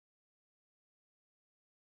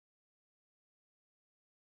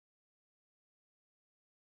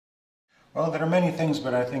Well, there are many things,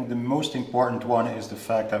 but I think the most important one is the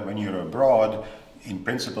fact that when you're abroad, in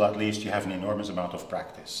principle at least, you have an enormous amount of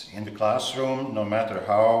practice. In the classroom, no matter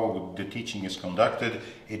how the teaching is conducted,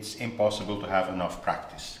 it's impossible to have enough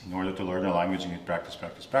practice. In order to learn a language, you need practice,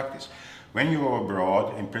 practice, practice. When you go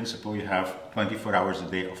abroad, in principle, you have 24 hours a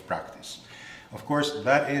day of practice. Of course,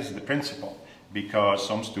 that is the principle, because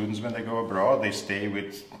some students, when they go abroad, they stay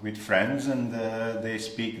with friends and they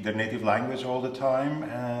speak their native language all the time,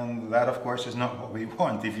 and that, of course, is not what we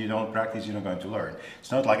want. If you don't practice, you're not going to learn. It's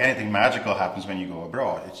not like anything magical happens when you go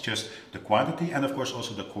abroad. It's just the quantity and, of course,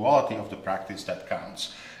 also the quality of the practice that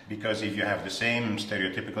counts. Because if you have the same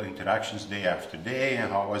stereotypical interactions day after day,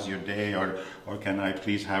 and how was your day, or can I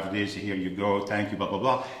please have this, here you go, thank you, blah, blah,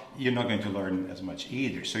 blah, you're not going to learn as much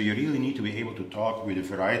either. So you really need to be able to talk with a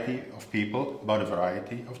variety of people about a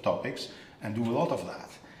variety of topics and do a lot of that.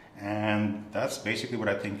 And that's basically what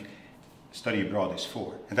I think study abroad is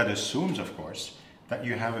for. And that assumes, of course, that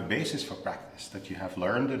you have a basis for practice, that you have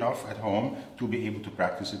learned enough at home to be able to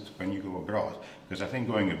practice it when you go abroad. Because I think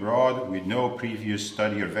going abroad with no previous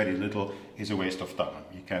study or very little is a waste of time.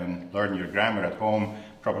 You can learn your grammar at home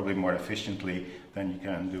probably more efficiently than you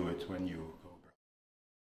can do it when you go abroad.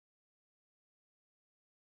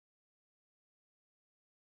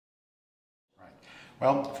 Right.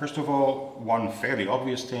 Well, first of all, one fairly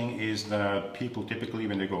obvious thing is that people typically,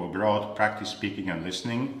 when they go abroad, practice speaking and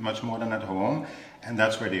listening much more than at home. And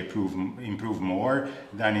that's where they improve more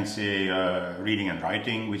than in, say, reading and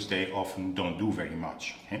writing, which they often don't do very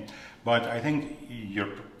much. Okay? But I think your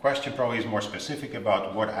question probably is more specific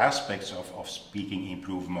about what aspects of speaking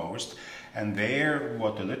improve most. And there,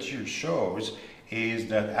 what the literature shows is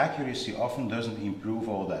that accuracy often doesn't improve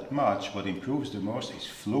all that much. What improves the most is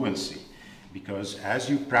fluency. Because as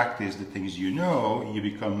you practice the things you know, you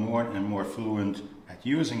become more and more fluent at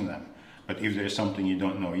using them. But if there's something you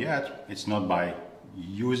don't know yet, it's not by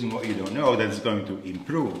using what you don't know that it's going to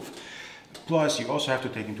improve. Plus, you also have to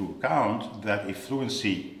take into account that if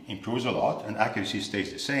fluency improves a lot and accuracy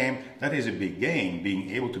stays the same, that is a big gain. Being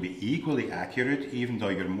able to be equally accurate, even though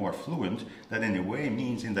you're more fluent, that in a way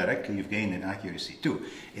means indirectly you've gained in accuracy too.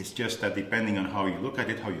 It's just that depending on how you look at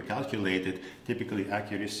it, how you calculate it, typically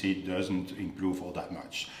accuracy doesn't improve all that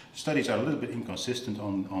much. Studies are a little bit inconsistent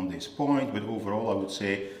on this point, but overall I would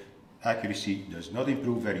say accuracy does not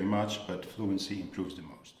improve very much, but fluency improves the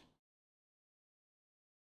most.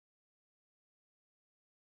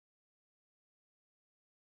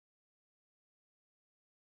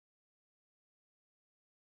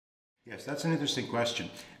 Yes, that's an interesting question,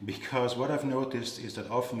 because what I've noticed is that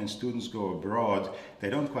often when students go abroad, they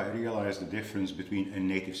don't quite realize the difference between a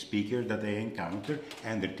native speaker that they encounter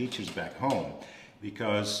and their teachers back home,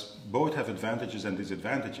 because both have advantages and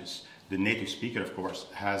disadvantages. The native speaker, of course,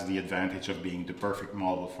 has the advantage of being the perfect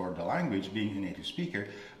model for the language, being a native speaker,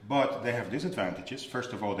 but they have disadvantages.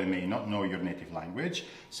 First of all, they may not know your native language.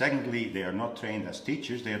 Secondly, they are not trained as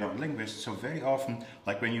teachers, they are not linguists, so very often,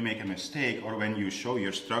 like when you make a mistake or when you show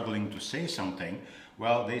you're struggling to say something,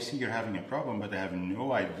 well, they see you're having a problem, but they have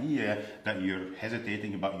no idea that you're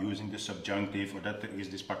hesitating about using the subjunctive, or that there is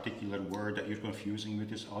this particular word that you're confusing with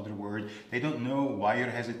this other word. They don't know why you're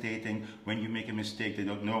hesitating when you make a mistake. They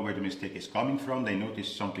don't know where the mistake is coming from. They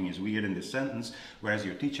notice something is weird in the sentence, whereas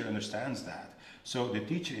your teacher understands that. So the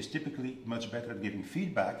teacher is typically much better at giving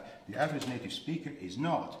feedback. The average native speaker is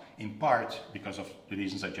not, in part because of the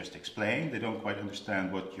reasons I just explained. They don't quite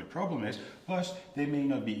understand what your problem is, plus they may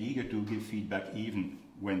not be eager to give feedback even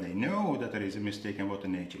when they know that there is a mistake and what the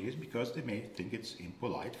nature is, because they may think it's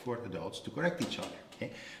impolite for adults to correct each other.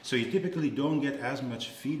 Okay? So you typically don't get as much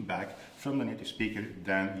feedback from the native speaker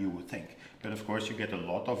than you would think. But of course you get a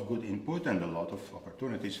lot of good input and a lot of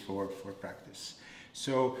opportunities for practice.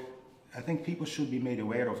 So I think people should be made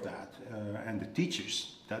aware of that, and the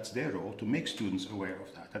teachers, that's their role, to make students aware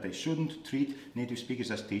of that they shouldn't treat native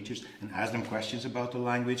speakers as teachers and ask them questions about the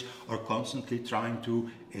language, or constantly trying to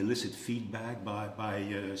elicit feedback by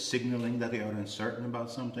signaling that they are uncertain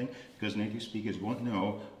about something, because native speakers won't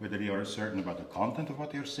know whether they are uncertain about the content of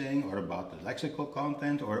what they're saying, or about the lexical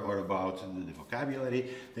content, or about the vocabulary.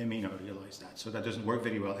 They may not realize that. So that doesn't work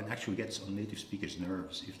very well, and actually gets on native speakers'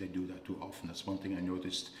 nerves if they do that too often. That's one thing I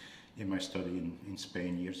noticed in my study in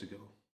Spain years ago.